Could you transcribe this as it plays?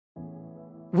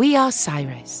We are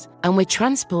CIRAS, and we're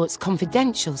Transport's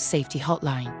confidential safety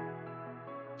hotline.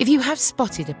 If you have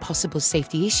spotted a possible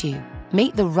safety issue,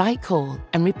 make the right call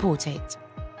and report it.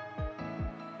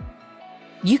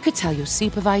 You could tell your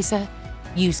supervisor,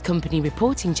 use company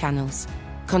reporting channels,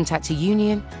 contact a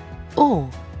union, or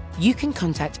you can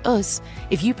contact us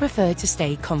if you prefer to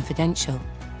stay confidential.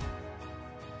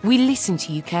 We listen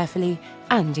to you carefully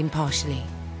and impartially.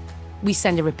 We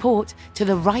send a report to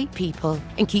the right people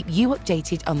and keep you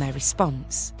updated on their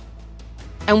response.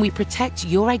 And we protect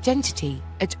your identity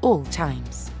at all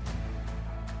times.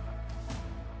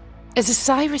 As a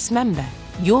CIRAS member,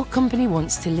 your company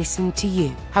wants to listen to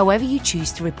you, however you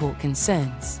choose to report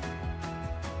concerns.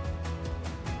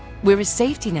 We're a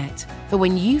safety net for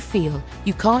when you feel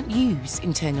you can't use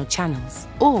internal channels,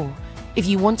 or if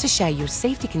you want to share your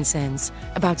safety concerns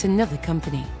about another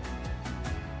company.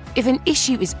 If an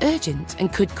issue is urgent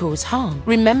and could cause harm,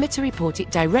 remember to report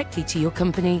it directly to your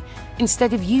company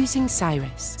instead of using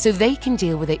CIRAS, so they can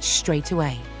deal with it straight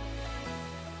away.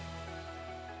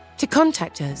 To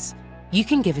contact us, you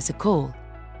can give us a call,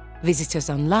 visit us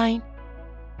online,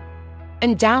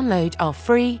 and download our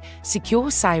free, secure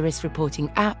CIRAS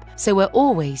reporting app so we're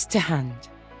always to hand.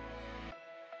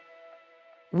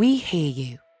 We hear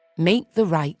you. Make the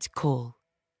right call.